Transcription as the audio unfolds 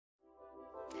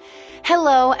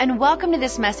Hello, and welcome to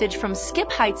this message from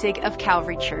Skip Heitzig of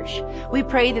Calvary Church. We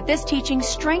pray that this teaching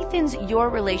strengthens your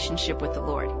relationship with the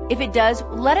Lord. If it does,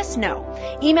 let us know.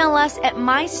 Email us at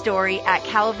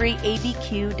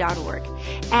mystory@calvaryabq.org.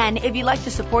 And if you'd like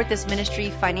to support this ministry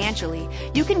financially,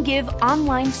 you can give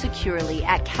online securely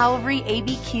at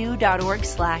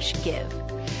calvaryabq.org/give.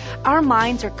 Our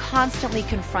minds are constantly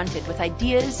confronted with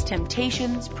ideas,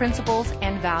 temptations, principles,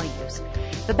 and values.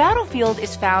 The battlefield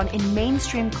is found in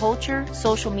mainstream culture,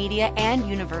 social media, and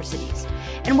universities.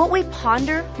 And what we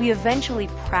ponder, we eventually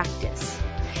practice.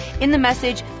 In the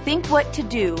message, Think What to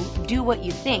Do What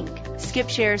You Think,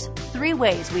 Skip shares 3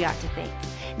 ways we ought to think.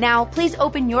 Now, please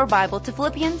open your Bible to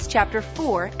Philippians chapter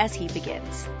 4 as he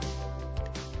begins.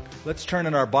 Let's turn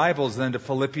in our Bibles then to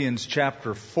Philippians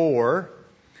chapter 4,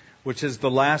 which is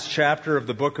the last chapter of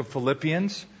the book of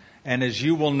Philippians. And as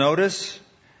you will notice,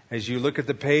 as you look at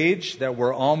the page, that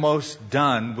we're almost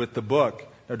done with the book.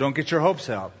 Now, don't get your hopes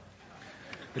out.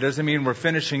 It doesn't mean we're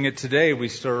finishing it today. We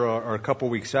still are a couple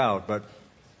weeks out, but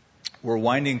we're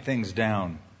winding things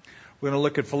down. We're going to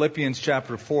look at Philippians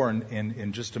chapter 4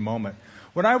 in just a moment.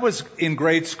 When I was in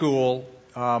grade school,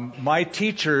 my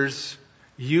teachers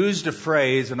used a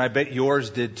phrase, and I bet yours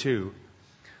did too,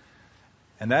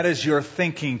 and that is your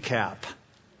thinking cap.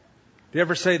 Do you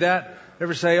ever say that?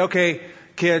 Ever say, okay,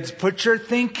 kids, put your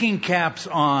thinking caps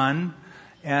on?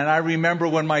 And I remember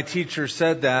when my teacher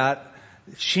said that,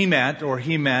 he meant,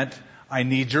 I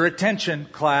need your attention,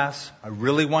 class. I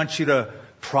really want you to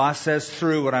process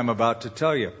through what I'm about to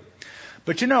tell you.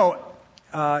 But you know,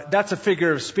 that's a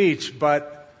figure of speech,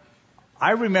 but I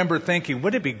remember thinking,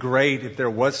 wouldn't it be great if there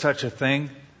was such a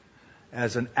thing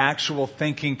as an actual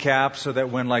thinking cap, so that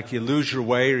when like you lose your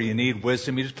way or you need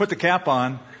wisdom, you just put the cap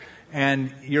on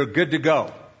and you're good to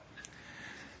go.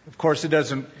 Of course, it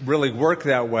doesn't really work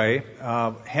that way.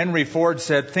 Henry Ford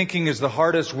said, thinking is the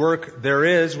hardest work there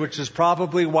is, which is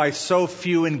probably why so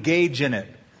few engage in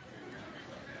it.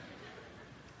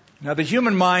 Now, the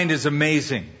human mind is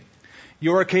amazing.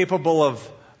 You are capable of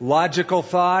logical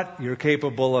thought. You're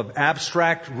capable of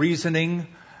abstract reasoning,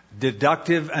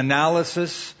 deductive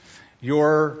analysis.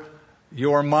 Your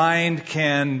mind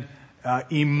can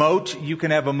emote. You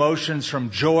can have emotions from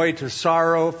joy to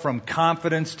sorrow, from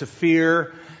confidence to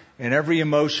fear, and every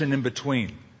emotion in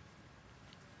between.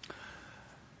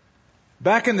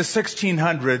 Back in the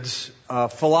 1600s, a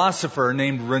philosopher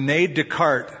named René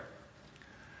Descartes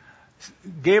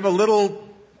gave a little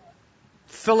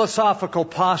philosophical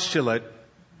postulate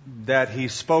that he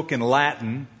spoke in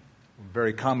Latin, a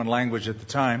very common language at the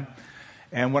time.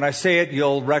 And when I say it,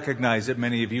 you'll recognize it,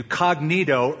 many of you.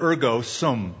 Cognito ergo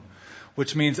sum,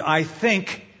 which means I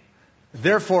think,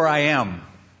 therefore I am.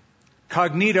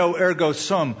 Cognito ergo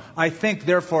sum. I think,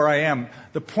 therefore I am.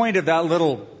 The point of that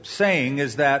little saying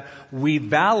is that we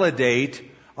validate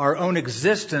our own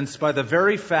existence by the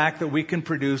very fact that we can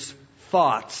produce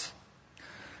thoughts.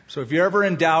 So if you're ever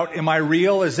in doubt, am I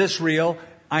real? Is this real?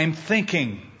 I'm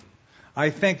thinking. I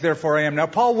think, therefore I am. Now,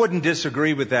 Paul wouldn't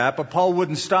disagree with that, but Paul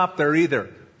wouldn't stop there either.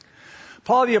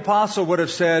 Paul the Apostle would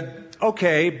have said,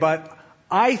 okay, but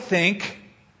I think,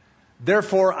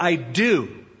 therefore I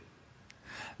do.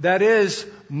 That is,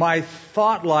 my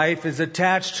thought life is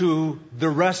attached to the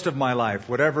rest of my life.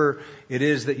 Whatever it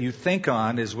is that you think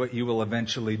on is what you will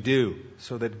eventually do.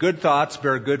 So that good thoughts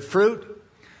bear good fruit,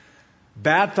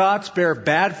 bad thoughts bear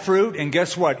bad fruit, and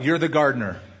guess what? You're the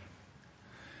gardener.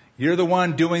 You're the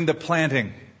one doing the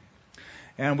planting.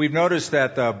 And we've noticed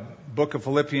that the book of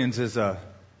Philippians is a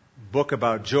book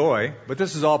about joy, but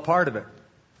this is all part of it.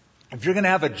 If you're going to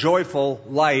have a joyful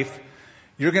life,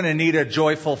 you're going to need a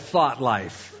joyful thought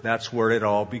life. That's where it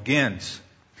all begins.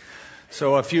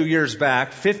 So a few years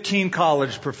back, 15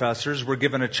 college professors were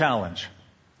given a challenge.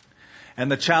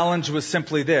 And the challenge was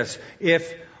simply this.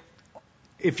 If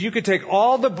you could take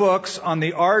all the books on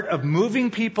the art of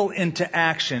moving people into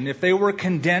action, if they were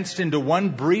condensed into one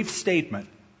brief statement,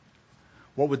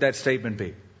 what would that statement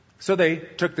be? So they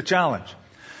took the challenge.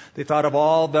 They thought of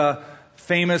all the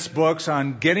famous books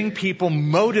on getting people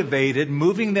motivated,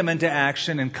 moving them into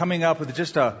action, and coming up with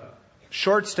just a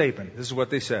short statement. This is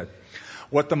what they said.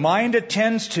 What the mind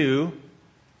attends to,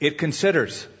 it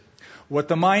considers. What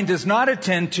the mind does not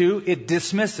attend to, it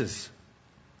dismisses.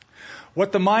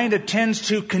 What the mind attends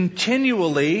to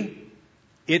continually,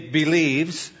 it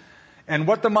believes. And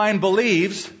what the mind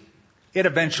believes, it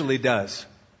eventually does.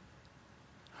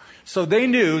 So they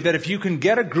knew that if you can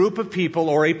get a group of people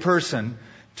or a person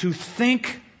to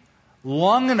think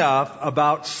long enough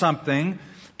about something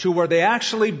to where they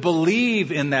actually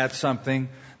believe in that something,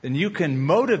 then you can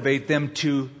motivate them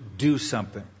to do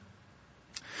something.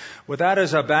 With that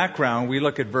as a background, we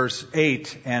look at verse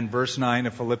 8 and verse 9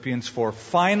 of Philippians 4.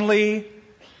 Finally,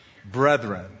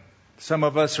 brethren. Some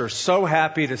of us are so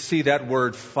happy to see that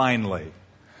word finally,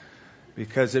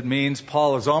 because it means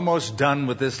Paul is almost done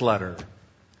with this letter.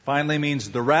 Finally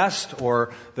means the rest,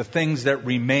 or the things that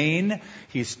remain.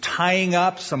 He's tying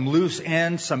up some loose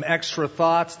ends, some extra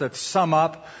thoughts that sum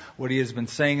up what he has been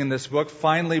saying in this book.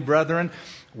 Finally, brethren,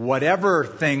 whatever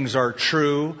things are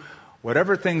true,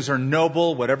 whatever things are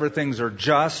noble, whatever things are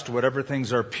just, whatever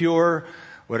things are pure,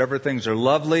 whatever things are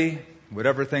lovely,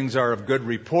 whatever things are of good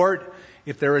report,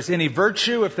 if there is any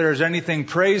virtue, if there is anything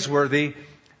praiseworthy,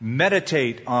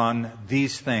 meditate on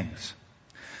these things.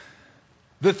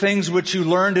 The things which you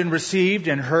learned and received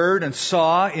and heard and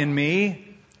saw in me,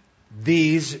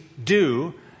 these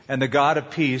do, and the God of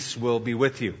peace will be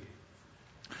with you.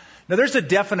 Now there's a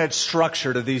definite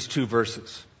structure to these two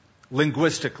verses,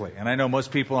 linguistically. And I know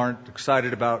most people aren't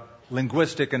excited about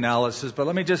linguistic analysis, but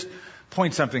let me just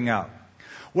point something out.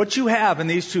 What you have in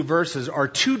these two verses are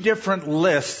two different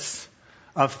lists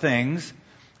of things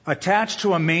attached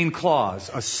to a main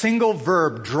clause. A single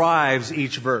verb drives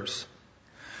each verse.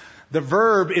 The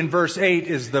verb in verse 8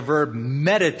 is the verb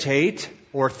meditate,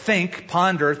 or think,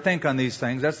 ponder, think on these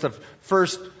things. That's the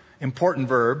first important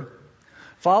verb.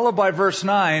 Followed by verse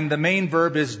 9, the main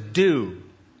verb is do.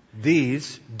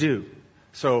 These do.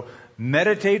 So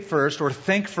meditate first, or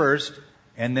think first,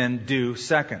 and then do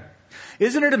second.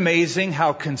 Isn't it amazing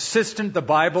how consistent the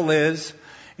Bible is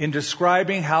in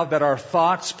describing how that our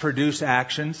thoughts produce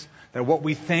actions, that what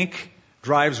we think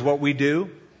drives what we do?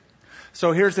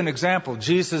 So here's an example.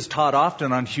 Jesus taught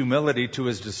often on humility to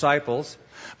his disciples.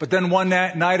 But then one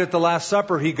night at the Last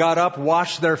Supper, he got up,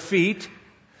 washed their feet.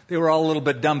 They were all a little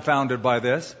bit dumbfounded by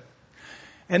this.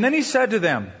 And then he said to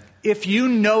them, if you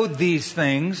know these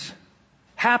things,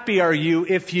 happy are you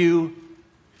if you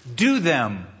do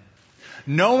them.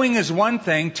 Knowing is one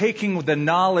thing, taking the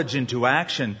knowledge into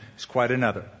action is quite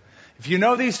another. If you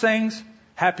know these things,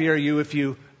 happy are you if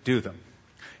you do them.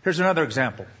 Here's another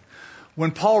example.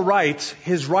 When Paul writes,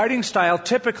 his writing style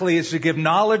typically is to give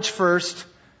knowledge first,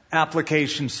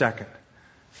 application second.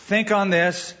 Think on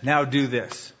this, now do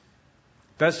this.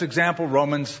 Best example,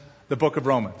 the book of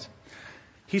Romans.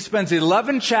 He spends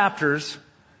 11 chapters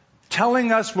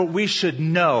telling us what we should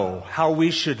know, how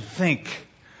we should think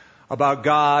about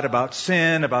God, about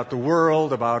sin, about the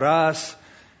world, about us.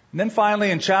 And then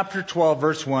finally in chapter 12,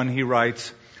 verse 1, he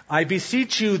writes, I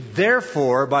beseech you,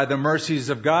 therefore, by the mercies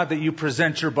of God, that you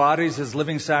present your bodies as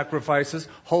living sacrifices,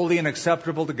 holy and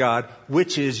acceptable to God,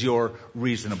 which is your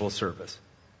reasonable service.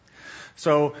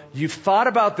 So you've thought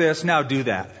about this, now do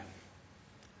that.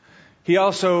 He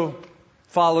also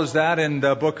follows that in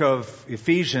the book of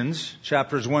Ephesians,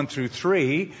 chapters 1 through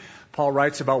 3. Paul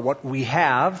writes about what we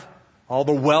have, all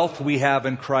the wealth we have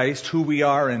in Christ, who we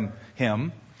are in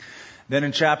Him. Then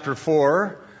in chapter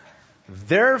 4,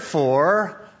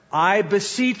 therefore, I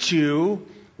beseech you,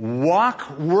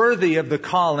 walk worthy of the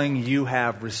calling you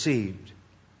have received.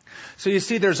 So you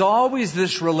see, there's always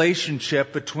this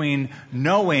relationship between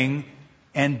knowing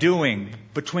and doing,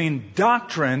 between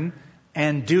doctrine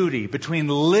and duty, between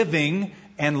living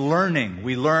and learning.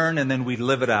 We learn and then we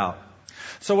live it out.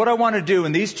 So what I want to do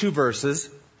in these two verses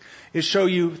is show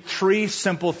you three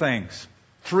simple things,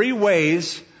 three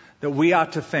ways that we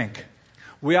ought to think.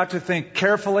 We ought to think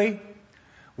carefully.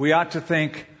 We ought to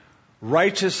think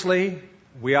righteously.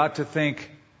 We ought to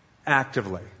think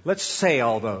actively. Let's say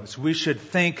all those. We should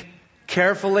think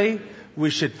carefully. We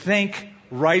should think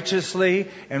righteously.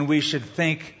 And we should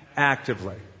think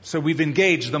actively. So we've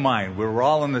engaged the mind. We're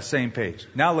all on the same page.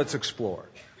 Now let's explore.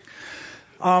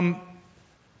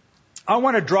 I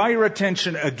want to draw your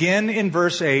attention again in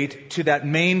verse 8 to that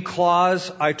main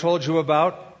clause I told you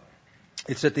about.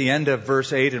 It's at the end of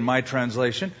verse 8 in my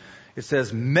translation. It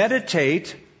says,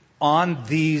 meditate on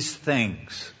these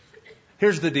things.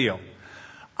 Here's the deal.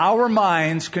 Our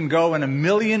minds can go in a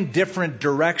million different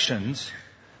directions.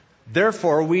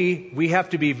 Therefore, we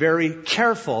have to be very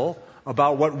careful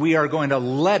about what we are going to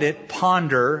let it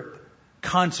ponder,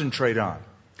 concentrate on.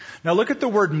 Now look at the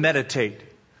word meditate.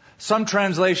 Some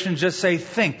translations just say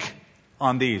think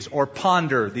on these or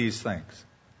ponder these things.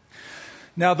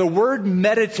 Now the word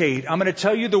meditate, I'm going to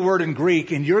tell you the word in Greek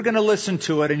and you're going to listen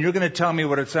to it and you're going to tell me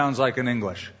what it sounds like in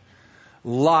English.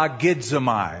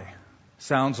 Logizomai.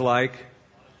 Sounds like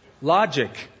logic.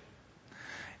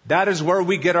 That is where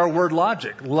we get our word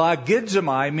logic.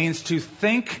 Logizomai means to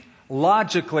think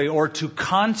logically or to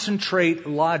concentrate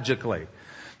logically.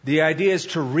 The idea is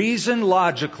to reason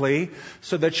logically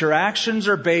so that your actions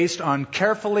are based on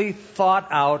carefully thought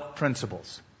out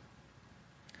principles.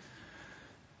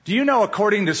 Do you know,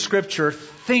 according to Scripture,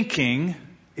 thinking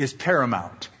is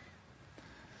paramount?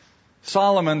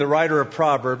 Solomon, the writer of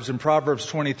Proverbs, in Proverbs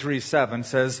 23:7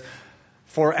 says,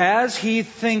 "For as he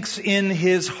thinks in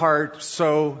his heart,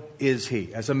 so is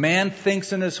he." As a man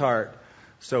thinks in his heart,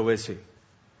 so is he.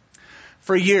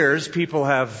 For years, people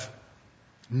have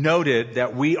noted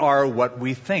that we are what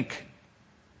we think.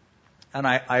 And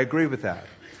I agree with that.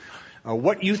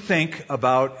 What you think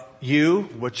about you,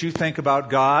 what you think about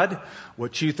God,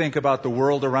 what you think about the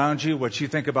world around you, what you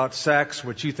think about sex,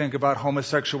 what you think about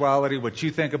homosexuality, what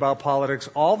you think about politics,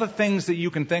 all the things that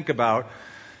you can think about,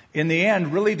 in the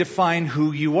end, really define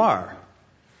who you are.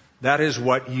 That is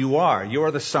what you are. You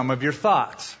are the sum of your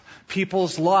thoughts.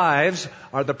 People's lives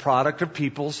are the product of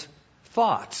people's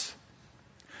thoughts.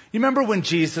 You remember when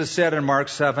Jesus said in Mark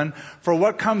 7, "For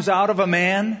what comes out of a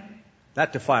man,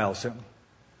 that defiles him."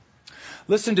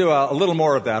 Listen to a little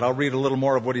more of that. I'll read a little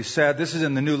more of what he said. This is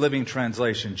in the New Living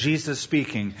Translation. Jesus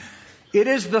speaking. "It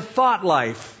is the thought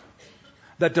life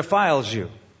that defiles you.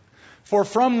 For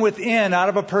from within, out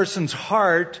of a person's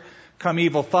heart, come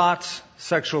evil thoughts,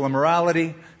 sexual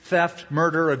immorality, theft,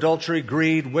 murder, adultery,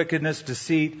 greed, wickedness,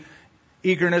 deceit,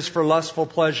 eagerness for lustful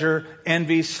pleasure,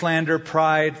 envy, slander,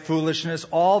 pride, foolishness.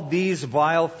 All these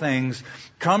vile things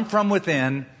come from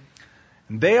within.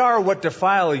 They are what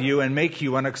defile you and make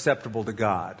you unacceptable to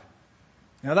God."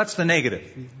 Now that's the negative.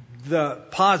 The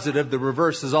positive, the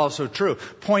reverse, is also true.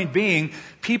 Point being,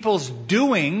 people's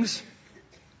doings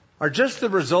are just the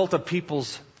result of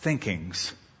people's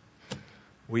thinkings.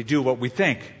 We do what we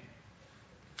think.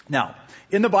 Now,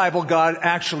 in the Bible, God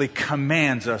actually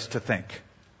commands us to think.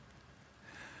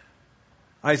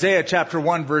 Isaiah chapter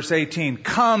 1, verse 18,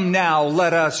 "Come now,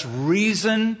 let us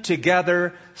reason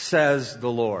together, says the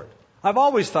Lord." I've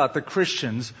always thought that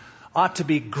Christians ought to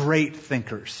be great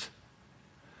thinkers.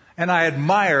 And I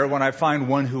admire when I find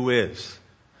one who is.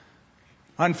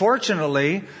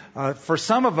 Unfortunately, for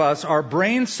some of us, our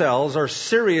brain cells are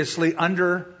seriously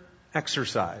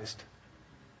under-exercised.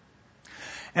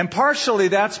 And partially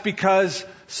that's because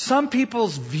some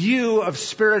people's view of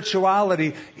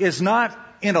spirituality is not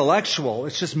intellectual,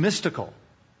 it's just mystical.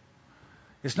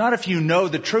 It's not if you know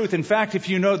the truth. In fact, if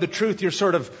you know the truth, you're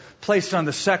sort of placed on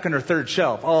the second or third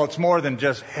shelf. Oh, it's more than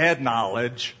just head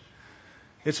knowledge.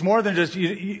 It's more than just,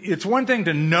 it's one thing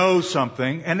to know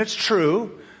something, and it's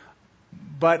true,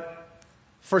 but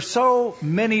for so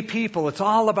many people, it's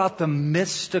all about the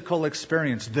mystical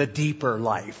experience, the deeper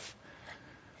life.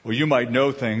 Well, you might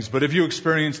know things, but have you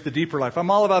experienced the deeper life? I'm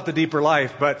all about the deeper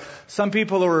life, but some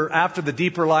people who are after the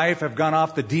deeper life have gone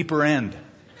off the deeper end.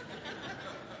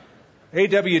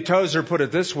 A.W. Tozer put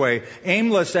it this way: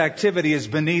 aimless activity is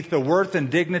beneath the worth and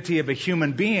dignity of a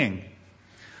human being.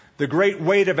 The great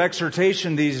weight of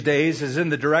exhortation these days is in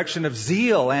the direction of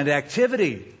zeal and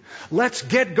activity. Let's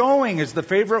get going is the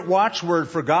favorite watchword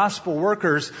for gospel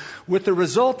workers, with the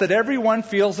result that everyone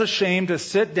feels ashamed to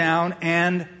sit down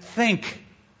and think.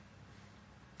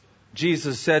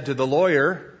 Jesus said to the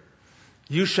lawyer,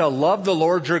 "You shall love the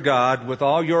Lord your God with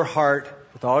all your heart,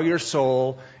 with all your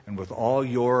soul, and with all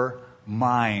your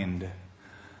mind."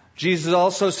 Jesus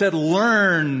also said,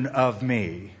 "Learn of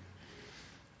me."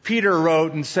 Peter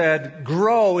wrote and said,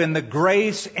 "Grow in the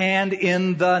grace and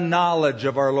in the knowledge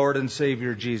of our Lord and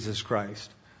Savior Jesus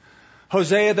Christ."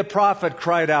 Hosea the prophet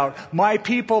cried out, "My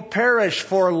people perish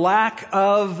for lack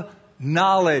of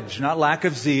knowledge," not lack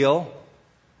of zeal,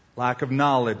 lack of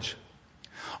knowledge.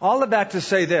 All of that to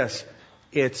say this: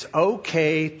 it's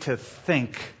okay to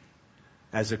think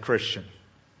as a Christian.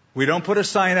 We don't put a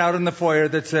sign out in the foyer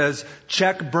that says,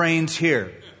 "Check brains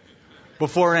here,"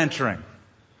 before entering.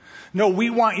 No, we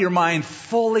want your mind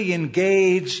fully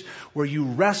engaged, where you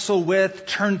wrestle with,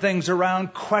 turn things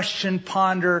around, question,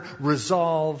 ponder,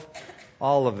 resolve,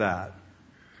 all of that.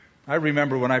 I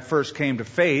remember when I first came to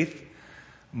faith,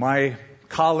 my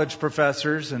college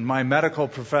professors and my medical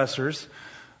professors,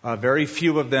 very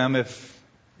few of them,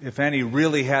 if any,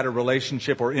 really had a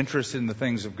relationship or interest in the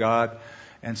things of God.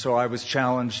 And so I was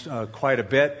challenged quite a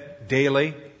bit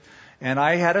daily. And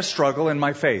I had a struggle in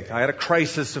my faith. I had a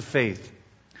crisis of faith.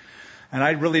 And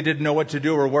I really didn't know what to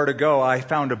do or where to go. I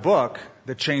found a book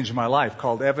that changed my life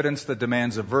called Evidence That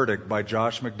Demands a Verdict by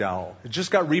Josh McDowell. It just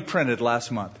got reprinted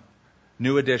last month.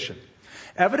 New edition.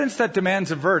 Evidence That Demands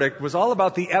a Verdict was all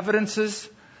about the evidences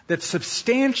that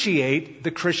substantiate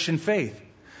the Christian faith.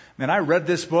 Man, I read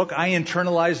this book. I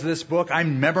internalized this book. I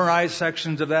memorized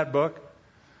sections of that book.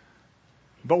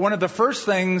 But one of the first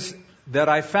things that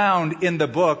I found in the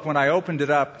book when I opened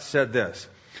it up said this: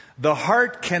 the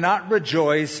heart cannot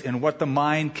rejoice in what the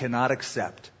mind cannot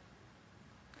accept.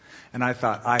 And I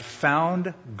thought, I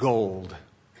found gold.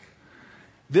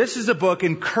 This is a book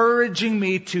encouraging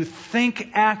me to think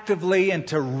actively and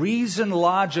to reason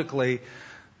logically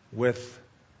with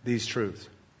these truths.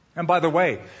 And by the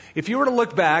way, if you were to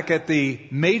look back at the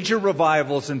major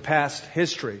revivals in past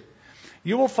history,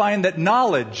 you will find that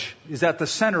knowledge is at the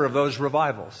center of those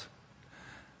revivals.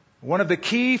 One of the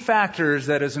key factors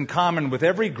that is in common with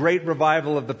every great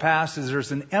revival of the past is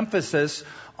there's an emphasis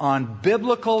on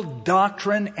biblical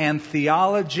doctrine and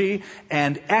theology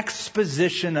and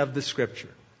exposition of the Scripture.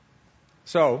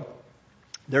 So,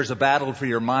 there's a battle for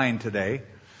your mind today,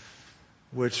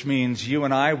 which means you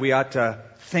and I, we ought to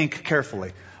think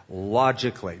carefully,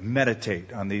 logically,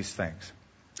 meditate on these things.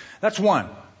 That's one.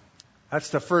 That's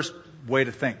the first way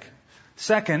to think.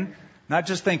 Second, not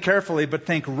just think carefully, but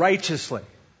think righteously.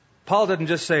 Paul didn't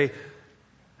just say,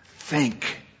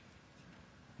 think,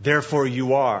 therefore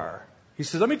you are. He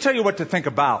says, let me tell you what to think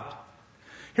about.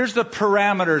 Here's the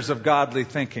parameters of godly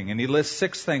thinking. And he lists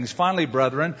 6 things. Finally,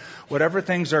 brethren, whatever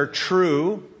things are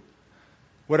true,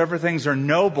 whatever things are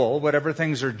noble, whatever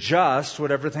things are just,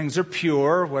 whatever things are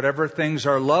pure, whatever things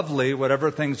are lovely,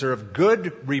 whatever things are of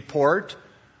good report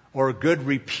or good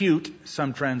repute,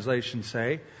 some translations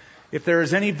say, if there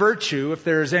is any virtue, if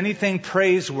there is anything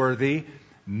praiseworthy,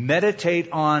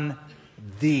 meditate on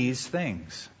these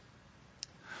things.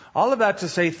 All of that to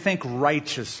say, think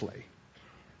righteously.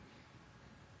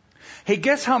 Hey,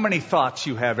 guess how many thoughts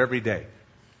you have every day?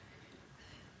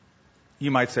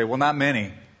 You might say, well, not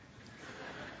many.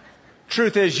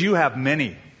 Truth is, you have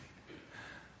many.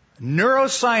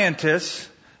 Neuroscientists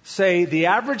say the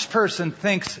average person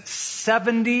thinks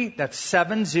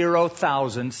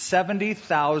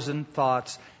 70,000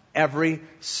 thoughts every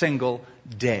single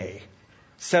day.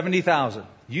 70,000.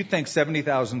 You think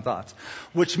 70,000 thoughts.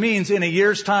 Which means in a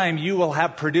year's time, you will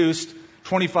have produced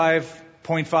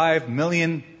 25.5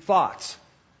 million thoughts.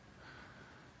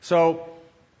 So,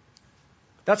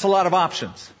 that's a lot of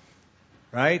options,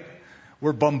 right?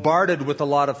 We're bombarded with a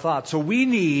lot of thoughts. So we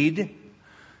need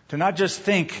to not just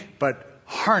think, but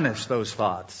harness those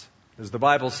thoughts. As the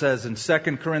Bible says in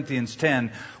 2 Corinthians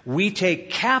 10, we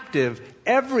take captive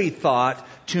every thought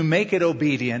to make it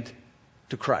obedient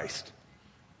to Christ.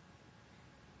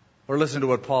 Or listen to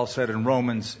what Paul said in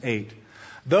Romans 8.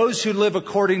 Those who live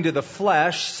according to the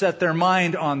flesh set their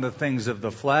mind on the things of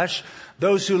the flesh.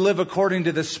 Those who live according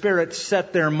to the Spirit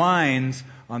set their minds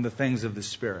on the things of the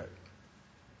Spirit.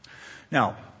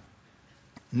 Now,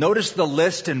 notice the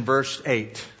list in verse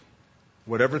 8.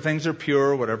 Whatever things are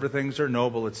pure, whatever things are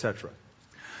noble, etc.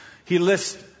 He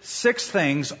lists 6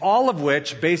 things, all of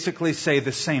which basically say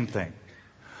the same thing.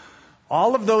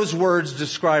 All of those words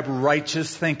describe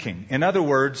righteous thinking. In other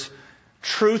words,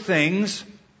 true things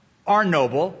are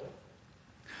noble.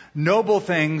 Noble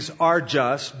things are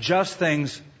just. Just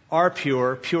things are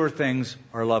pure. Pure things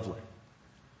are lovely.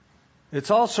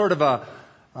 It's all sort of a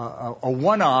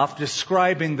one-off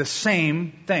describing the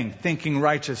same thing, thinking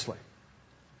righteously.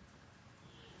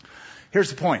 Here's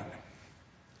the point.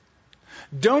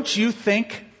 Don't you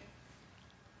think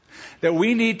that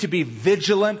we need to be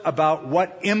vigilant about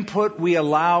what input we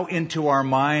allow into our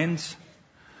minds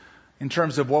in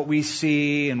terms of what we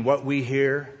see and what we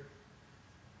hear?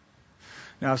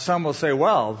 Now, some will say,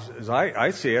 well, as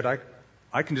I see it, I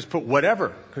can just put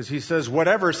whatever, because he says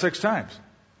whatever 6 times.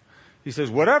 He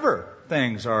says whatever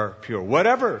things are pure,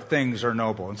 whatever things are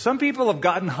noble. And some people have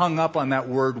gotten hung up on that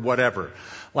word whatever.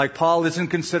 Like Paul isn't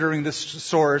considering the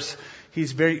source.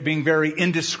 He's being very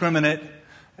indiscriminate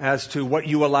as to what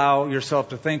you allow yourself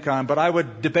to think on. But I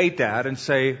would debate that and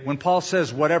say, when Paul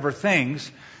says whatever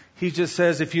things, he just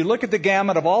says, if you look at the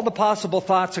gamut of all the possible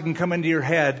thoughts that can come into your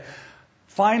head,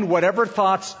 find whatever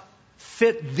thoughts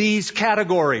fit these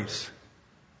categories.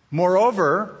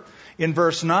 Moreover, in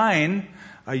verse 9,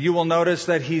 you will notice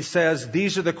that he says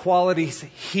these are the qualities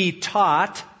he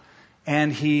taught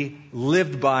and he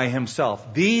lived by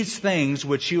himself. These things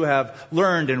which you have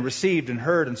learned and received and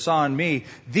heard and saw in me,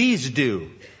 these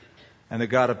do. And the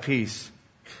God of peace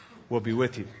will be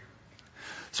with you.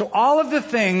 So all of the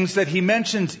things that he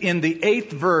mentions in the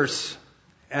 8th verse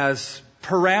as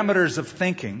parameters of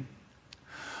thinking,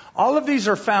 all of these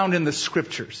are found in the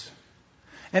Scriptures.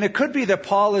 And it could be that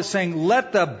Paul is saying,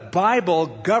 let the Bible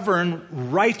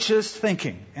govern righteous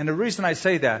thinking. And the reason I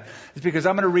say that is because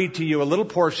I'm going to read to you a little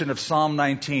portion of Psalm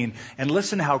 19 and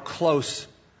listen how close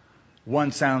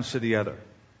one sounds to the other.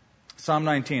 Psalm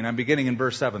 19, I'm beginning in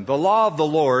verse 7. The law of the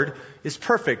Lord is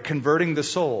perfect, converting the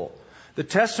soul. The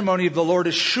testimony of the Lord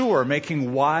is sure,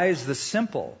 making wise the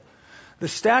simple. The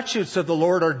statutes of the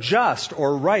Lord are just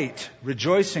or right,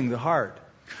 rejoicing the heart.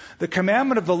 The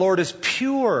commandment of the Lord is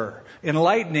pure,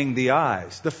 enlightening the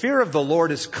eyes. The fear of the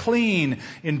Lord is clean,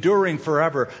 enduring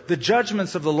forever. The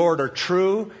judgments of the Lord are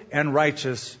true and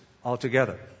righteous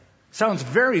altogether. Sounds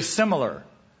very similar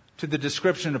to the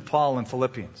description of Paul in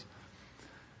Philippians.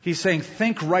 He's saying,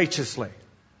 think righteously.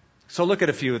 So look at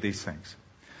a few of these things.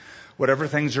 Whatever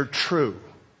things are true.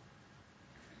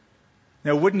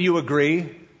 Now, wouldn't you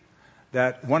agree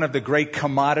that one of the great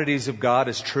commodities of God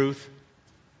is truth?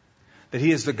 That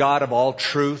He is the God of all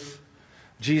truth.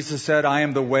 Jesus said, I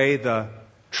am the way, the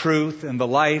truth, and the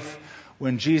life.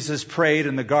 When Jesus prayed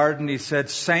in the garden, He said,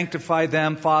 sanctify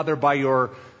them, Father, by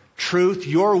your truth.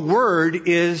 Your word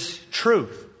is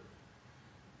truth.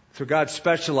 So God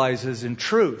specializes in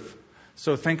truth.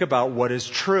 So think about what is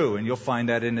true, and you'll find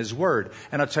that in His word.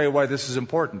 And I'll tell you why this is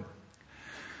important.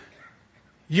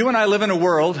 You and I live in a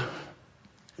world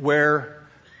where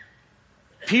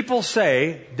people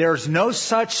say there's no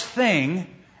such thing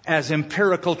as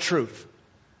empirical truth.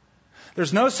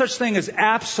 There's no such thing as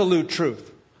absolute truth.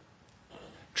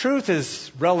 Truth is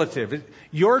relative.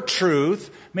 Your truth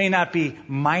may not be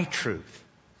my truth.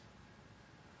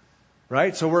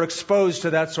 Right? So we're exposed to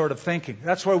that sort of thinking.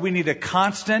 That's why we need a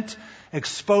constant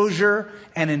exposure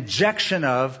and injection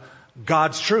of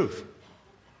God's truth.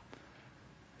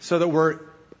 So that we're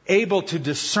able to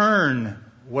discern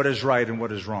what is right and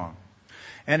what is wrong.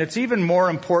 And it's even more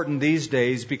important these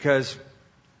days because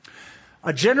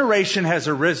a generation has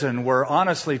arisen where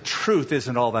honestly truth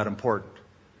isn't all that important.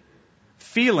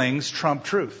 Feelings trump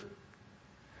truth.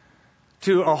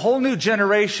 To a whole new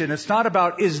generation, it's not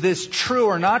about is this true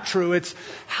or not true, it's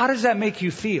how does that make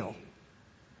you feel?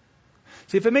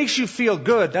 See, if it makes you feel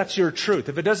good, that's your truth.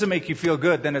 If it doesn't make you feel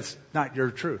good, then it's not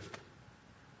your truth.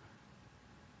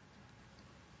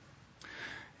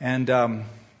 And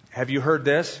have you heard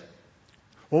this?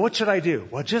 Well, what should I do?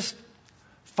 Well, just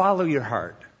follow your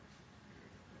heart.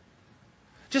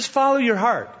 Just follow your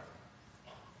heart.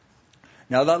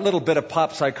 Now, that little bit of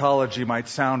pop psychology might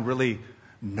sound really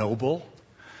noble,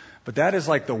 but that is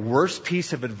like the worst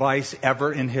piece of advice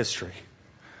ever in history.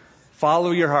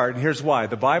 Follow your heart. And here's why.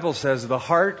 The Bible says the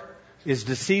heart is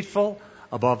deceitful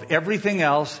above everything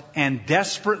else and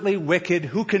desperately wicked.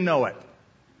 Who can know it?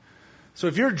 So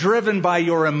if you're driven by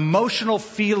your emotional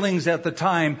feelings at the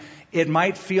time, it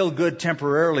might feel good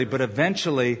temporarily, but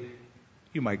eventually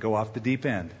you might go off the deep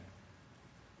end.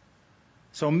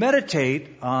 So meditate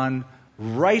on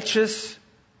righteous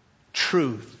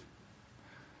truth.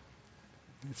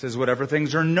 It says whatever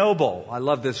things are noble. I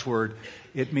love this word.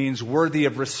 It means worthy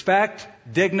of respect,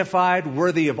 dignified,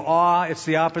 worthy of awe. It's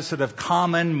the opposite of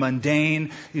common,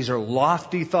 mundane. These are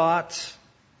lofty thoughts.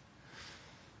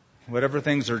 Whatever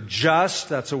things are just,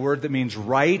 that's a word that means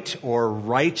right or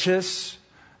righteous.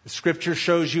 The Scripture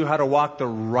shows you how to walk the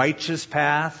righteous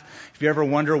path. If you ever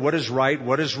wonder what is right,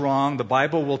 what is wrong, the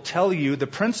Bible will tell you the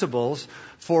principles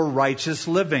for righteous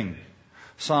living.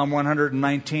 Psalm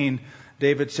 119,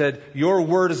 David said, your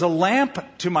word is a lamp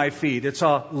to my feet. It's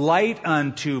a light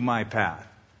unto my path.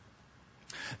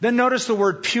 Then notice the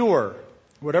word pure.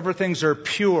 Whatever things are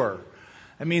pure.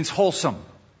 It means wholesome.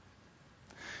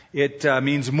 It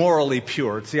means morally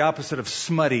pure. It's the opposite of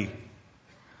smutty.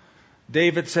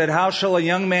 David said, how shall a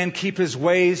young man keep his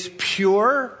ways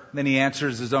pure? Then he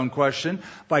answers his own question,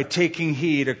 by taking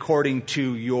heed according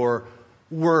to your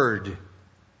word.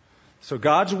 So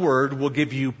God's word will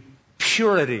give you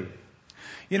purity.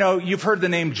 You know, you've heard the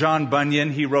name John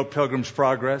Bunyan. He wrote Pilgrim's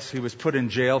Progress. He was put in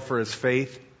jail for his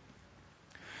faith.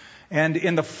 And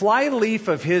in the flyleaf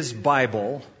of his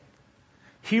Bible,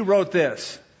 he wrote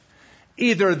this: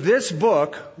 either this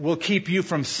book will keep you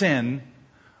from sin,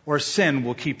 or sin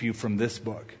will keep you from this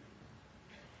book.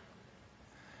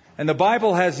 And the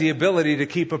Bible has the ability to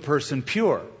keep a person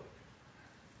pure.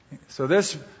 So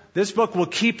this book will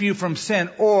keep you from sin,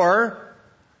 or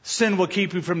sin will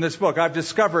keep you from this book. I've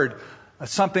discovered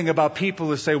something about people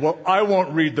who say, well, I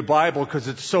won't read the Bible because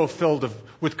it's so filled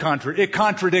with it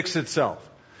contradicts itself.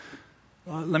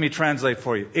 Let me translate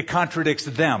for you. It contradicts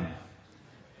them.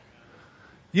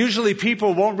 Usually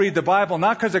people won't read the Bible,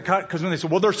 not because when they say,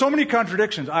 well, there's so many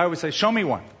contradictions. I always say, show me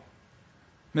one.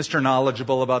 Mr.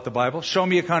 Knowledgeable about the Bible, show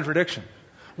me a contradiction.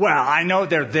 Well, I know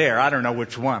they're there. I don't know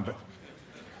which one, but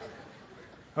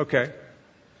okay.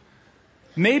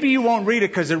 Maybe you won't read it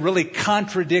because it really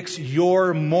contradicts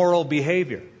your moral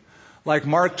behavior. Like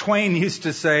Mark Twain used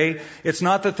to say, it's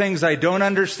not the things I don't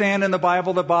understand in the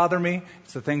Bible that bother me,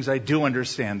 it's the things I do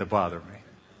understand that bother me.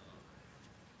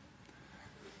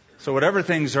 So whatever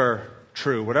things are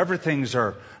true, whatever things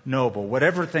are noble,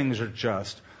 whatever things are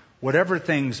just, whatever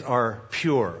things are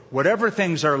pure, whatever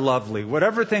things are lovely,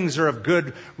 whatever things are of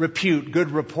good repute,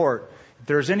 good report, if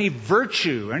there's any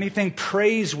virtue, anything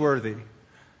praiseworthy,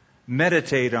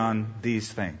 meditate on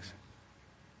these things.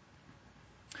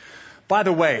 By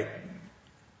the way,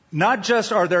 not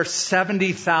just are there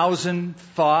 70,000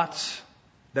 thoughts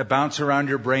that bounce around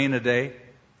your brain a day.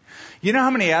 You know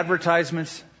how many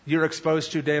advertisements you're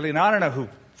exposed to daily? Now, I don't know who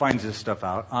finds this stuff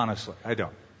out. Honestly, I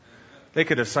don't. They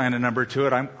could assign a number to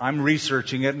it. I'm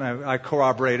researching it, and I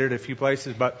corroborated a few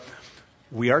places. But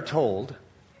we are told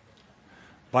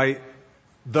by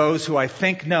those who I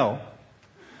think know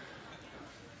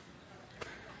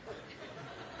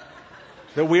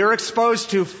that we are exposed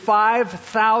to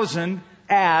 5,000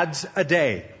 ads a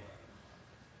day.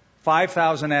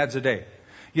 5,000 ads a day.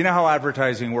 You know how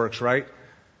advertising works, right?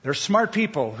 They're smart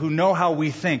people who know how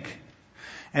we think.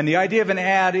 And the idea of an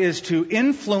ad is to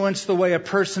influence the way a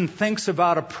person thinks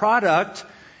about a product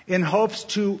in hopes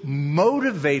to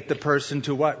motivate the person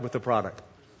to what with the product?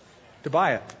 To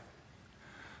buy it.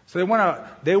 So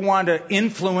they want to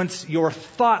influence your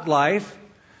thought life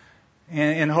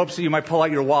in hopes that you might pull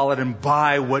out your wallet and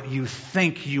buy what you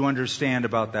think you understand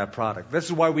about that product. This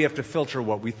is why we have to filter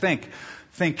what we think.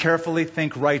 Think carefully,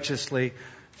 think righteously.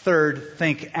 Third,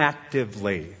 think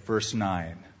actively. Verse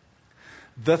 9.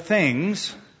 The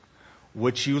things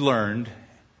which you learned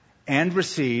and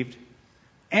received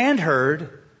and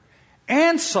heard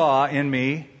and saw in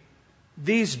me,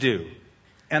 these do,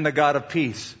 and the God of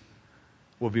peace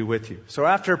will be with you. So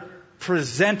after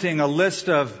presenting a list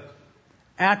of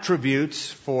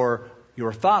attributes for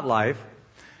your thought life,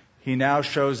 he now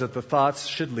shows that the thoughts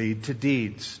should lead to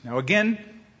deeds. Now again,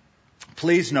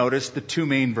 please notice the two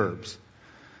main verbs.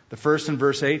 The first in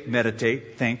verse 8,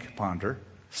 meditate, think, ponder.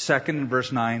 Second in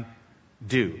verse 9,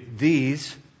 do.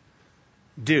 These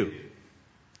do.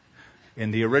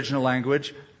 In the original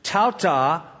language,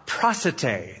 tauta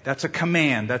prosete. That's a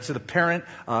command. That's the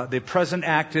present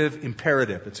active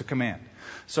imperative. It's a command.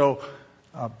 So,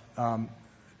 tauta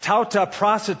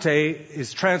prosete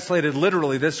is translated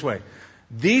literally this way.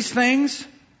 These things,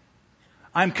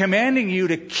 I'm commanding you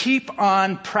to keep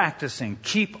on practicing,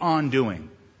 keep on doing.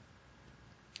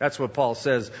 That's what Paul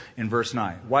says in verse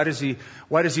 9. Why does he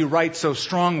write so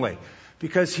strongly?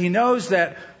 Because he knows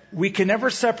that we can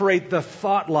never separate the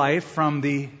thought life from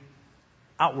the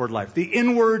outward life, the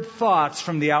inward thoughts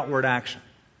from the outward action.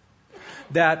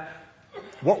 That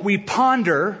what we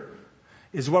ponder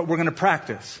is what we're going to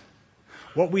practice.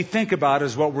 What we think about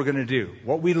is what we're going to do.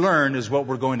 What we learn is what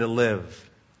we're going to live.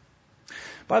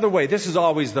 By the way, this is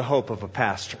always the hope of a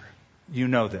pastor. You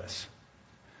know this.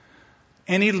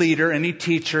 Any leader, any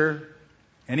teacher,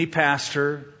 any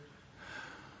pastor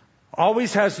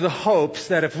always has the hopes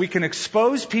that if we can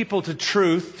expose people to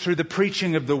truth through the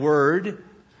preaching of the Word,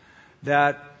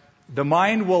 that the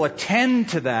mind will attend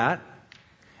to that,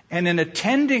 and in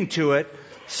attending to it,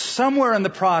 somewhere in the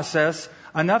process,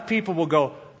 enough people will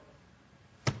go,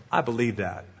 I believe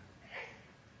that.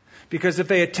 Because if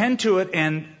they attend to it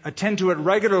and attend to it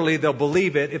regularly, they'll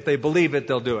believe it. If they believe it,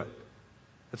 they'll do it.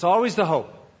 It's always the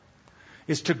hope,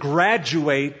 is to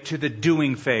graduate to the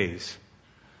doing phase.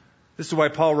 This is why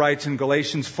Paul writes in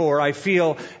Galatians 4, I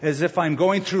feel as if I'm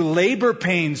going through labor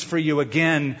pains for you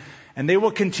again, and they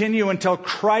will continue until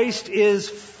Christ is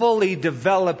fully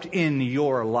developed in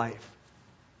your life.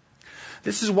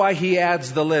 This is why he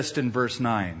adds the list in verse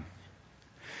 9.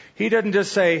 He doesn't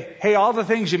just say, hey, all the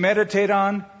things you meditate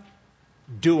on,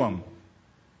 do them.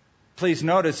 Please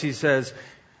notice he says,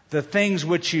 the things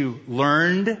which you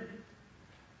learned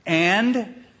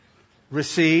and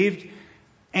received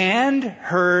and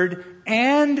heard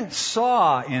and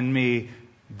saw in me,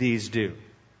 these do.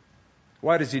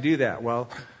 Why does he do that? Well,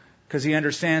 because he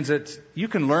understands that you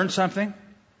can learn something,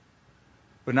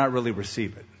 but not really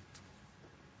receive it.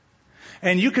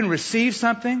 And you can receive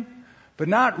something, but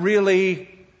not really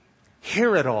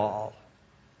hear it all.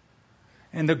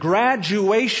 And the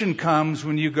graduation comes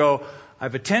when you go,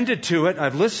 I've attended to it,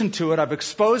 I've listened to it, I've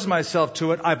exposed myself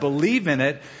to it, I believe in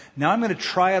it. Now I'm going to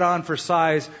try it on for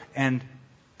size and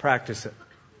practice it.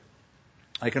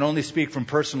 I can only speak from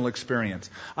personal experience.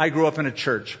 I grew up in a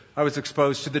church. I was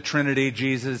exposed to the Trinity,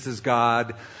 Jesus is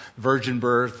God, virgin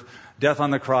birth, death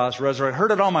on the cross, resurrection.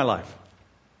 Heard it all my life.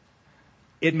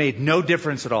 It made no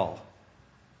difference at all.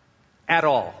 At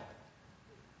all.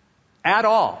 At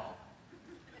all.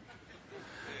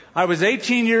 I was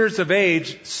 18 years of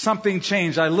age, something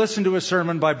changed. I listened to a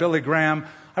sermon by Billy Graham.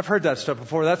 I've heard that stuff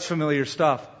before. That's familiar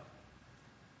stuff.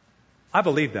 I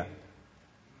believe that.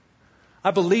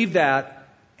 I believe that,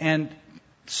 and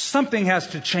something has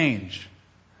to change.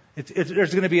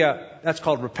 There's going to be that's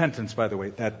called repentance, by the way,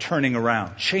 that turning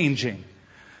around, changing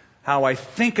how I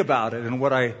think about it and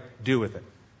what I do with it.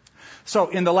 So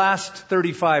in the last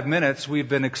 35 minutes, we've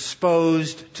been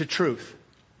exposed to truth.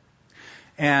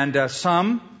 And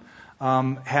some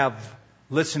have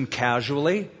listened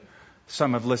casually.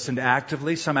 Some have listened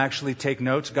actively. Some actually take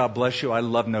notes. God bless you. I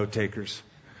love note takers.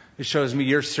 It shows me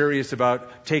you're serious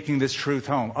about taking this truth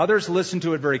home. Others listen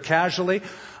to it very casually.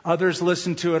 Others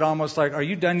listen to it almost like, are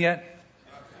you done yet?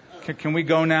 Can we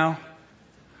go now?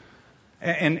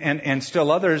 And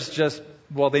still others just,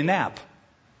 they nap.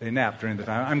 They nap during the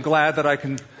time. I'm glad that I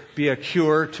can be a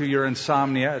cure to your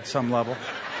insomnia at some level.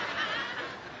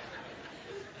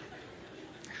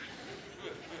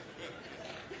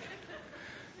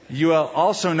 You will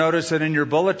also notice that in your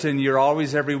bulletin, you're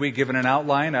always every week given an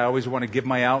outline. I always want to give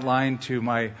my outline to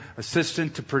my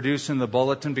assistant to produce in the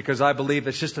bulletin because I believe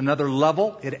it's just another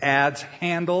level. It adds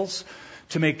handles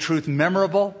to make truth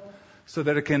memorable so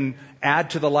that it can add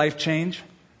to the life change.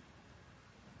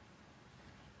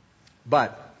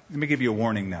 But let me give you a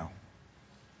warning now.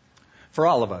 For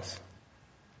all of us.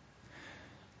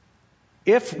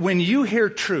 If when you hear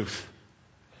truth,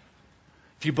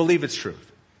 if you believe it's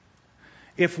truth,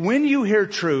 if when you hear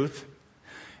truth,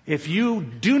 if you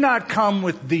do not come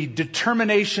with the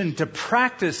determination to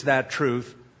practice that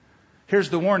truth, here's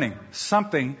the warning.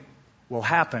 Something will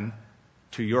happen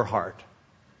to your heart.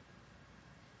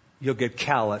 You'll get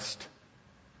calloused.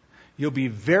 You'll be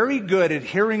very good at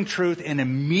hearing truth and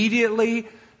immediately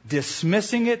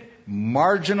dismissing it,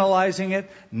 marginalizing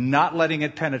it, not letting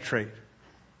it penetrate.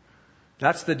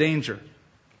 That's the danger.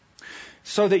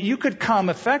 So that you could come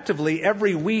effectively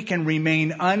every week and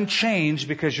remain unchanged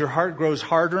because your heart grows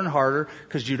harder and harder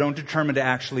because you don't determine to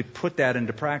actually put that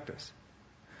into practice.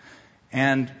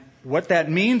 And what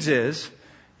that means is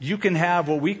you can have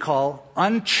what we call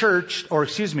churched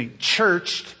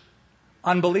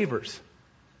unbelievers.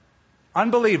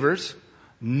 Unbelievers,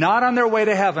 not on their way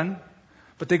to heaven,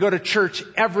 but they go to church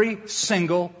every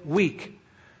single week.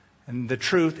 And the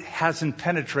truth hasn't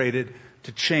penetrated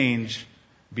to change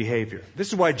behavior. This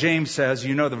is why James says,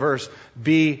 you know the verse,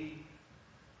 be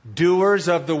doers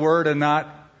of the word and not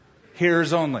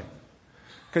hearers only.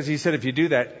 Because he said if you do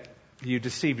that, you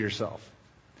deceive yourself.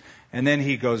 And then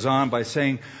he goes on by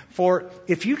saying, for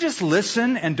if you just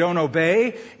listen and don't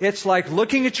obey, it's like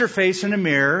looking at your face in a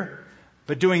mirror,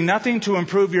 but doing nothing to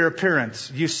improve your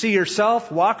appearance. You see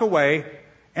yourself, walk away,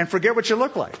 and forget what you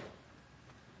look like.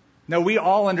 Now, we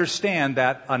all understand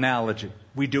that analogy.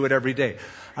 We do it every day.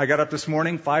 I got up this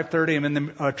morning, 5:30. I'm in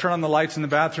the turn on the lights in the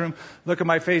bathroom, look at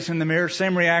my face in the mirror.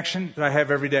 Same reaction that I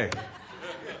have every day.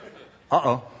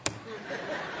 Uh-oh.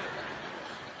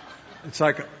 It's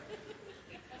like,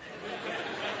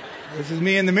 this is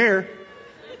me in the mirror.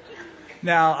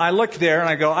 Now, I look there and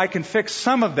I go, I can fix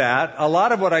some of that. A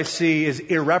lot of what I see is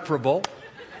irreparable.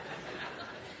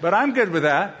 But I'm good with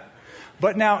that.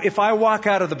 But now, if I walk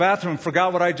out of the bathroom and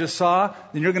forgot what I just saw,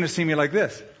 then you're going to see me like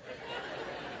this.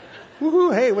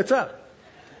 Woohoo, hey, what's up?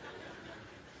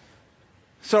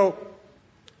 So,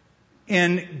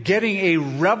 in getting a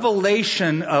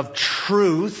revelation of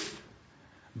truth,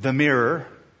 the mirror,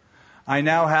 I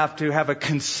now have to have a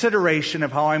consideration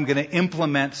of how I'm going to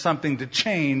implement something to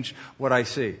change what I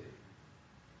see.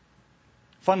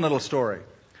 Fun little story.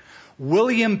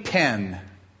 William Penn,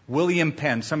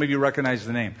 some of you recognize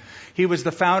the name. He was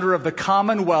the founder of the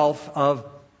Commonwealth of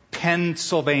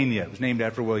Pennsylvania. It was named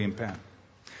after William Penn.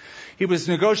 He was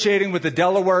negotiating with the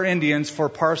Delaware Indians for a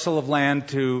parcel of land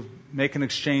to make an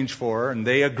exchange for, and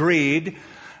they agreed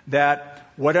that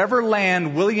whatever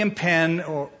land William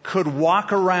Penn could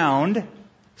walk around,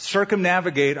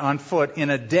 circumnavigate on foot in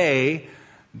a day,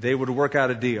 they would work out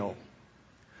a deal.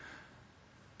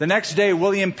 The next day,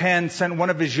 William Penn sent one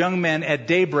of his young men at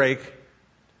daybreak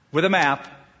with a map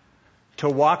to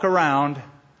walk around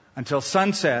until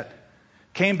sunset,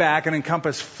 came back and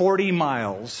encompassed 40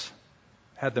 miles.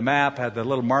 Had the map, had the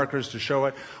little markers to show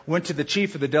it. Went to the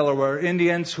chief of the Delaware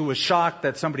Indians, who was shocked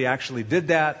that somebody actually did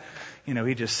that.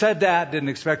 He just said that, didn't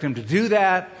expect him to do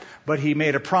that, but he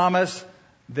made a promise.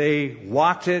 They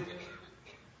walked it,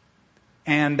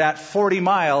 and that 40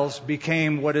 miles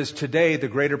became what is today the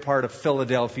greater part of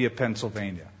Philadelphia,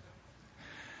 Pennsylvania.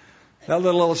 That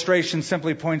little illustration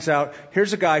simply points out,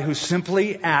 here's a guy who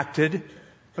simply acted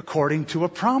according to a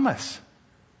promise.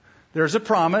 There's a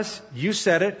promise. You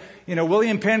said it.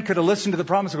 William Penn could have listened to the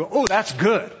promise and go, oh, that's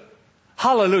good.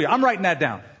 Hallelujah. I'm writing that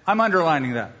down. I'm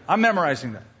underlining that. I'm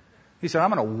memorizing that. He said,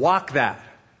 I'm going to walk that.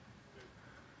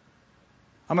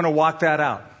 I'm going to walk that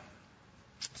out.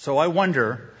 So I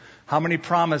wonder how many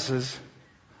promises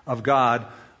of God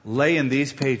lay in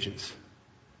these pages.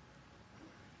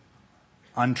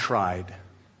 Untried.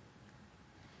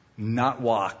 Not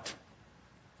walked.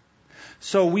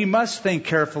 So we must think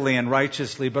carefully and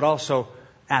righteously, but also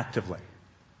actively.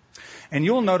 And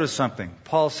you'll notice something.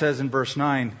 Paul says in verse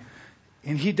 9,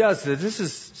 and he does this. This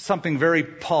is something very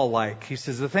Paul-like. He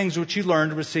says, the things which you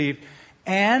learned, received,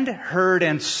 and heard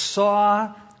and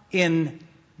saw in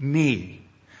me.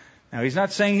 Now, he's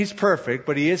not saying he's perfect,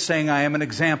 but he is saying, I am an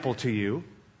example to you.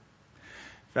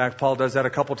 In fact, Paul does that a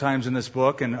couple times in this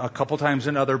book and a couple times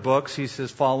in other books. He says,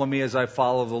 follow me as I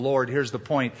follow the Lord. Here's the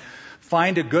point.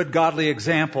 Find a good, godly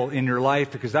example in your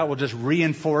life, because that will just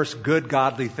reinforce good,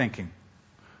 godly thinking.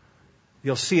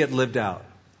 You'll see it lived out.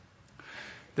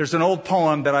 There's an old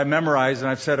poem that I memorized, and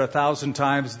I've said 1,000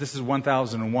 times. This is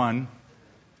 1001.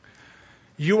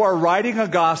 You are writing a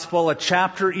gospel, a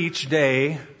chapter each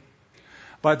day,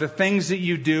 by the things that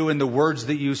you do and the words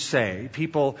that you say.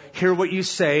 People hear what you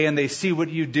say and they see what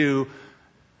you do.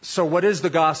 So what is the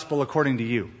gospel according to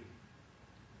you?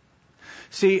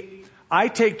 See, I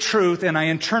take truth and I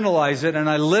internalize it and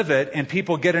I live it, and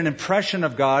people get an impression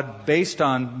of God based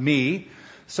on me.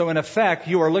 So in effect,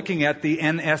 you are looking at the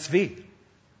NSV.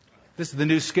 This is the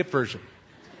new Skip version.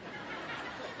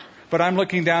 But I'm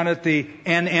looking down at the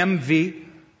NMV,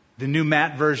 the new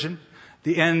Matt version,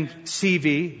 the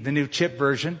NCV, the new Chip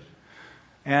version.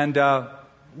 And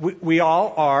we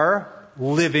all are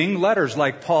living letters.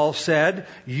 Like Paul said,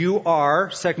 you are,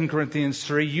 2 Corinthians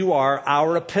 3, you are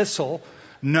our epistle,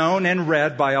 known and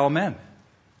read by all men.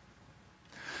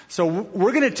 So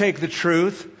we're going to take the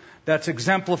truth that's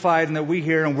exemplified and that we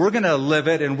hear, and we're going to live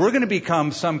it, and we're going to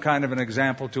become some kind of an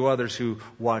example to others who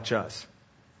watch us.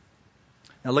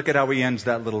 Now look at how he ends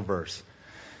that little verse.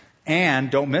 And,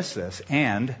 don't miss this,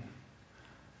 and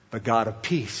the God of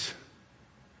peace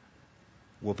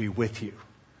will be with you.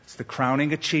 It's the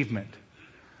crowning achievement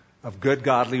of good,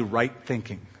 godly, right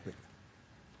thinking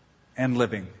and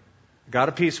living. God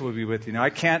of peace will be with you. Now, I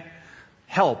can't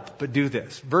help but do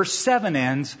this. Verse 7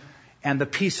 ends, and the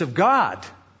peace of God,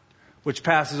 which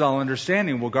passes all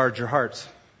understanding, will guard your hearts.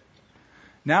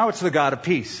 Now it's the God of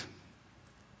peace.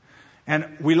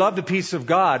 And we love the peace of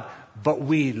God, but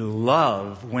we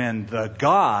love when the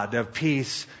God of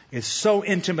peace is so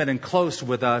intimate and close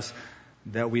with us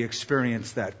that we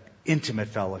experience that intimate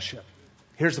fellowship.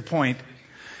 Here's the point.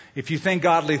 If you think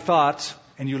godly thoughts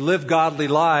and you live godly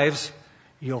lives,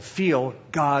 you'll feel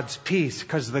God's peace,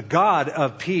 because the God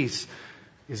of peace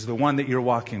is the one that you're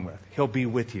walking with. He'll be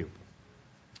with you.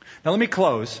 Now let me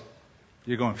close.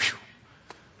 You're going, phew,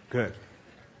 good.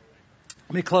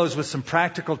 Let me close with some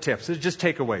practical tips. These are just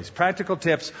takeaways. Practical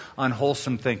tips on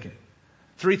wholesome thinking.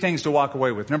 3 things to walk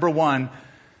away with. Number 1,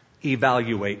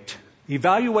 evaluate.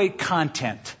 Evaluate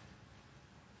content.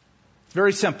 It's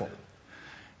very simple.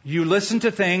 You listen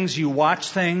to things, you watch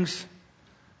things,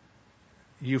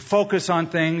 you focus on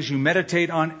things, you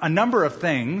meditate on a number of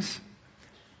things.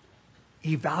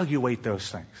 Evaluate those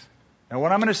things. Now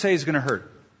what I'm going to say is going to hurt,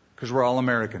 because we're all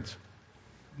Americans.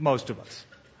 Most of us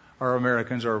are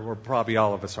Americans, or probably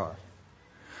all of us are.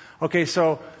 Okay,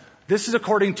 so this is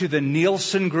according to the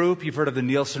Nielsen Group. You've heard of the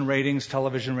Nielsen ratings,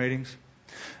 television ratings.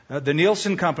 The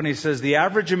Nielsen company says the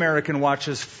average American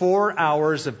watches 4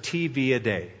 hours of TV a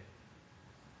day.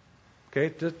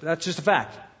 Okay, that's just a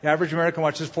fact. The average American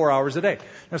watches 4 hours a day.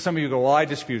 Now some of you go, well, I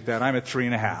dispute that. I'm at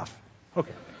 3.5.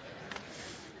 Okay.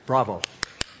 Bravo.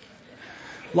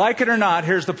 Like it or not,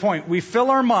 here's the point. We fill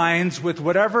our minds with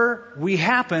whatever we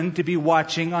happen to be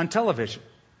watching on television.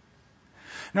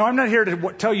 Now, I'm not here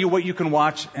to tell you what you can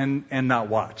watch and not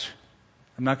watch.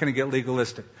 I'm not going to get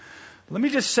legalistic. Let me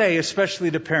just say, especially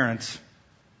to parents,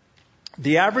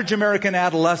 the average American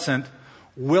adolescent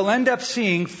will end up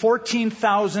seeing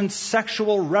 14,000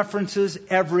 sexual references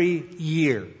every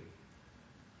year.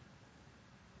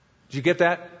 Did you get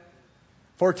that?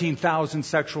 14,000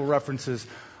 sexual references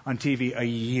on TV a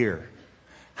year.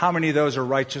 How many of those are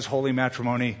righteous, holy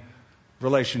matrimony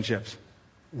relationships?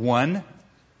 1,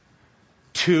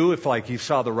 2, if like you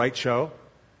saw the right show.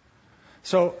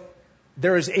 So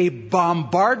there is a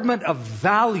bombardment of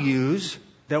values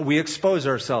that we expose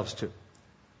ourselves to.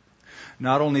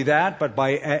 Not only that, but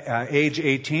by age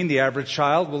 18, the average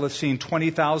child will have seen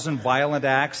 20,000 violent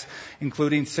acts,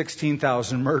 including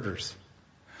 16,000 murders.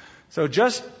 So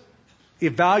just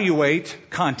evaluate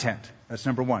content. That's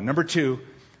number 1. Number 2,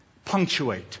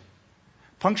 punctuate.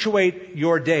 Punctuate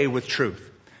your day with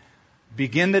truth.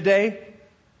 Begin the day,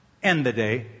 end the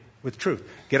day with truth.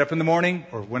 Get up in the morning,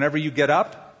 or whenever you get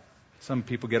up. Some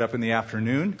people get up in the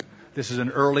afternoon. This is an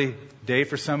early day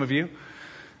for some of you.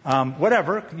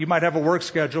 Whatever, you might have a work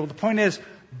schedule. The point is,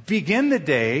 begin the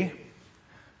day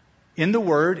in the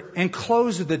Word and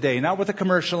close the day, not with a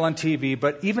commercial on TV,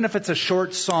 but even if it's a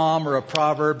short psalm or a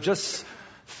proverb, just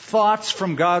thoughts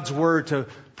from God's Word to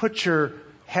put your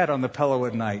head on the pillow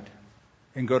at night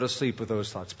and go to sleep with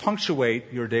those thoughts.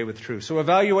 Punctuate your day with truth. So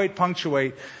evaluate,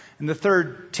 punctuate. And the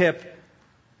third tip,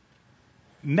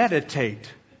 meditate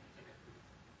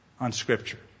on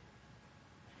Scripture.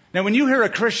 Now, when you hear a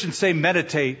Christian say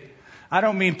meditate, I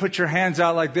don't mean put your hands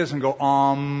out like this and go,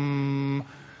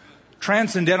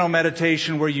 Transcendental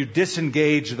meditation where you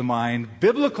disengage the mind.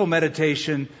 Biblical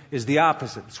meditation is the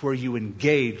opposite. It's where you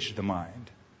engage the mind.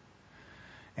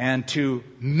 And to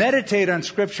meditate on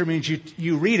Scripture means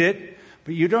you read it,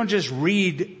 but you don't just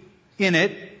read in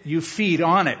it, you feed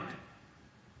on it.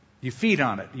 You feed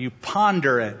on it. You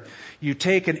ponder it. You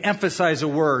take and emphasize a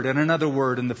word and another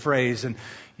word in the phrase, and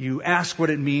you ask what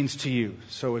it means to you.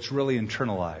 So it's really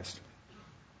internalized.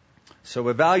 So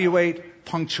evaluate,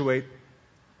 punctuate,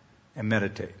 and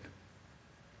meditate.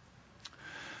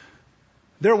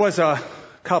 There was a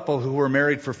couple who were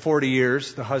married for 40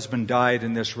 years. The husband died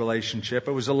in this relationship.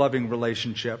 It was a loving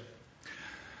relationship.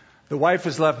 The wife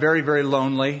was left very, very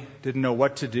lonely, didn't know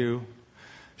what to do.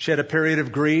 She had a period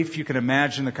of grief. You can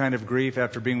imagine the kind of grief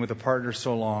after being with a partner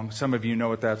so long. Some of you know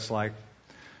what that's like.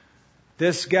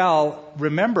 This gal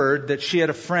remembered that she had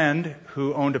a friend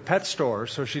who owned a pet store,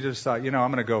 so she just thought, I'm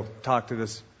going to go talk to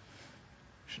this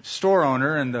store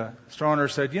owner. And the store owner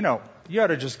said, you ought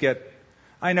to just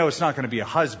I know it's not going to be a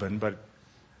husband, but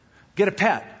get a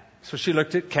pet. So she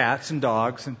looked at cats and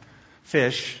dogs and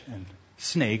fish and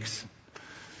snakes.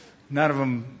 None of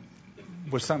them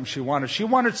was something she wanted. She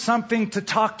wanted something to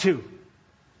talk to.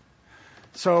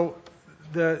 So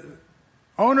the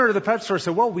owner of the pet store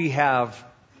said, well,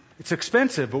 it's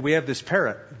expensive, but we have this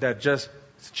parrot it's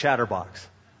a chatterbox.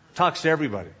 Talks to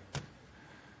everybody.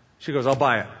 She goes, I'll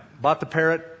buy it. Bought the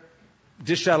parrot,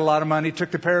 dished out a lot of money, took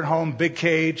the parrot home, big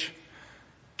cage.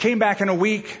 Came back in a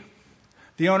week.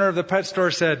 The owner of the pet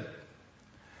store said,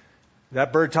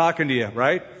 that bird talking to you,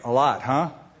 right? A lot,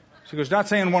 huh? She goes, not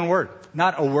saying one word.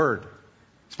 Not a word.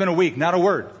 It's been a week, not a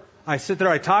word. I sit there,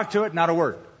 I talk to it, not a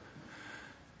word.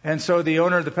 And so the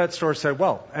owner of the pet store said,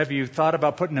 well, have you thought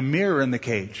about putting a mirror in the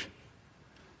cage?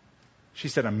 She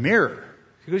said, a mirror?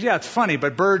 She goes, yeah, it's funny,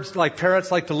 but birds, like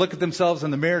parrots, like to look at themselves in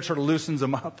the mirror. It sort of loosens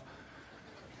them up.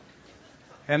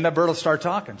 And the bird will start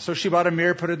talking. So she bought a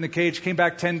mirror, put it in the cage, came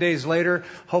back 10 days later,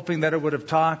 hoping that it would have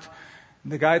talked.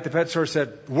 And the guy at the pet store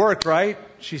said, worked, right?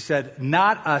 She said,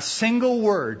 not a single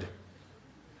word.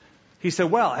 He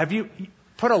said, well, have you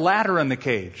put a ladder in the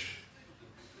cage?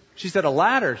 She said, a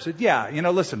ladder? She said, yeah,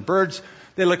 listen, birds,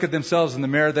 they look at themselves in the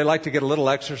mirror. They like to get a little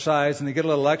exercise, and they get a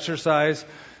little exercise.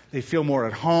 They feel more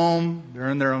at home. They're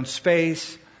in their own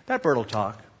space. That bird will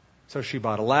talk. So she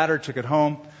bought a ladder, took it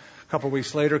home. A couple of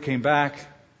weeks later, came back.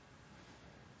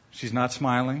 She's not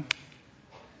smiling.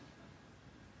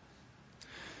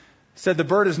 Said the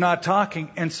bird is not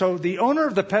talking. And so the owner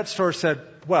of the pet store said,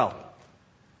 well,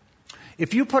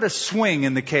 if you put a swing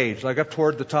in the cage, like up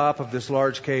toward the top of this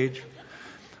large cage,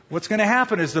 what's going to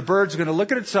happen is the bird's going to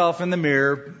look at itself in the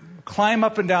mirror, climb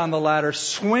up and down the ladder,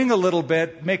 swing a little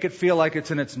bit, make it feel like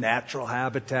it's in its natural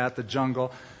habitat, the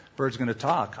jungle. Bird's going to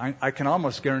talk. I can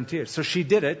almost guarantee it. So she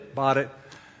did it, bought it,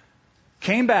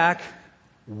 came back,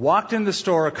 walked in the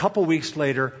store a couple weeks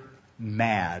later,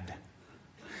 mad.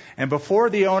 And before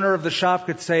the owner of the shop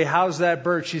could say, how's that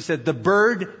bird? She said, the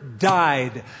bird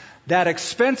died. That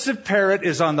expensive parrot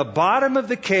is on the bottom of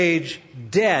the cage,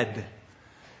 dead.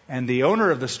 And the owner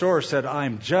of the store said,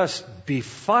 I'm just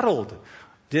befuddled.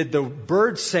 Did the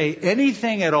bird say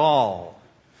anything at all?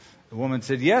 The woman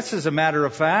said, yes, as a matter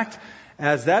of fact.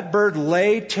 As that bird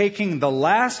lay taking the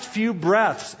last few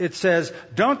breaths, it says,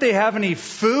 don't they have any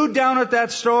food down at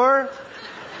that store?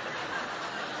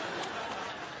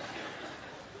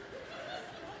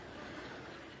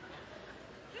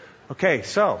 Okay,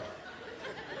 so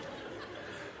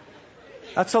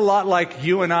that's a lot like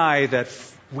you and I, that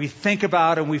we think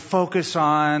about and we focus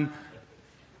on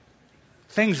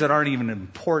things that aren't even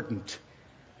important.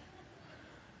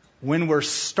 When we're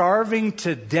starving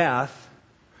to death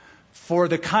for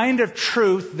the kind of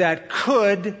truth that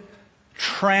could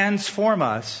transform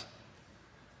us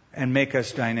and make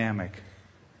us dynamic.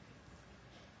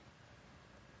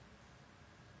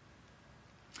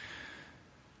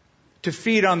 To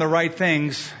feed on the right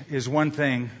things is one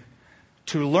thing.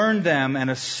 To learn them and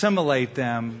assimilate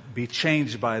them, be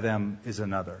changed by them, is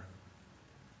another.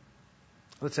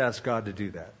 Let's ask God to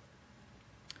do that.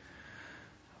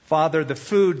 Father, the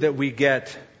food that we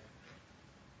get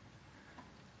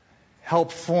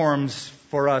help forms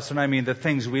for us, and I mean the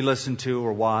things we listen to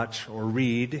or watch or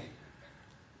read.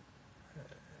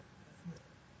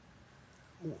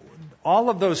 All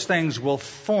of those things will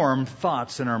form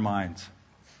thoughts in our minds.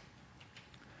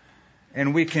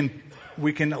 And we can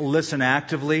We can listen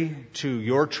actively to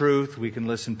your truth. We can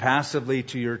listen passively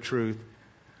to your truth.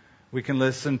 We can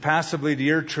listen passively to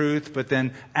your truth, but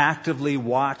then actively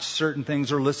watch certain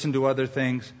things or listen to other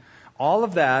things. All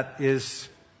of that is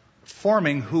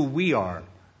forming who we are,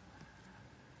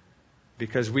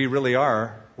 because we really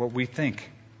are what we think.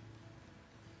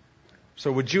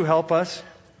 So would you help us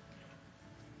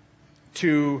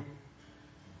to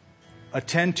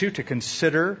attend to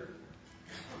consider,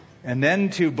 and then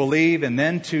to believe, and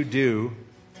then to do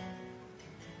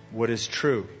what is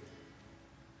true?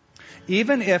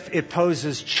 Even if it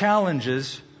poses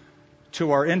challenges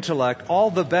to our intellect,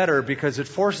 all the better, because it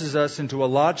forces us into a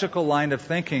logical line of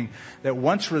thinking that,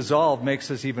 once resolved,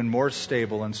 makes us even more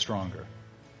stable and stronger.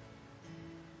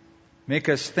 Make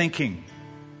us thinking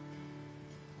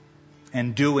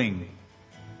and doing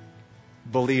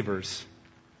believers.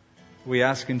 We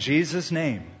ask in Jesus'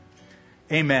 name.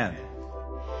 Amen.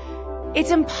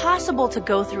 It's impossible to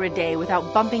go through a day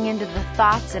without bumping into the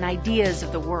thoughts and ideas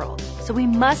of the world. So we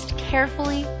must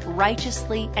carefully,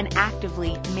 righteously, and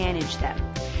actively manage them.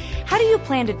 How do you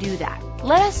plan to do that?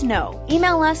 Let us know.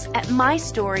 Email us at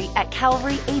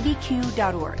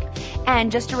mystory@calvaryabq.org.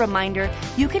 And just a reminder,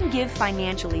 you can give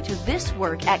financially to this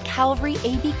work at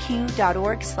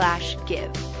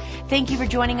calvaryabq.org/give. Thank you for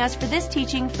joining us for this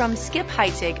teaching from Skip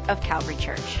Heitzig of Calvary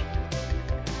Church.